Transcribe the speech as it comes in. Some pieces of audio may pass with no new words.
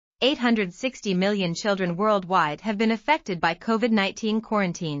860 million children worldwide have been affected by COVID-19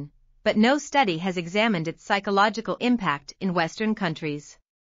 quarantine, but no study has examined its psychological impact in Western countries.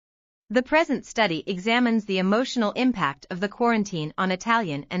 The present study examines the emotional impact of the quarantine on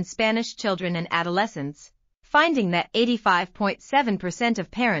Italian and Spanish children and adolescents, finding that 85.7%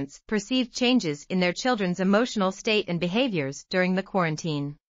 of parents perceived changes in their children's emotional state and behaviors during the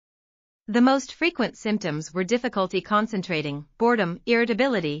quarantine. The most frequent symptoms were difficulty concentrating, boredom,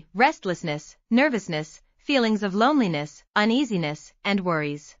 irritability, restlessness, nervousness, feelings of loneliness, uneasiness, and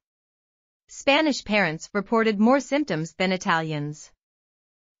worries. Spanish parents reported more symptoms than Italians.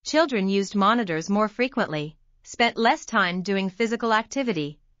 Children used monitors more frequently, spent less time doing physical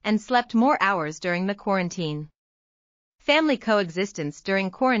activity, and slept more hours during the quarantine. Family coexistence during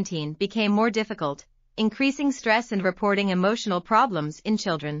quarantine became more difficult, increasing stress and reporting emotional problems in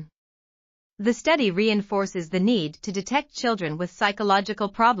children. The study reinforces the need to detect children with psychological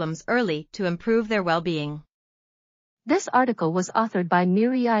problems early to improve their well-being. This article was authored by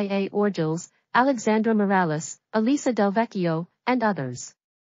Mireia Orgilés, Alexandra Morales, Elisa Delvecchio, and others.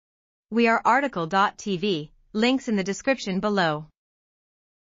 We are RTCLTV, links in the description below.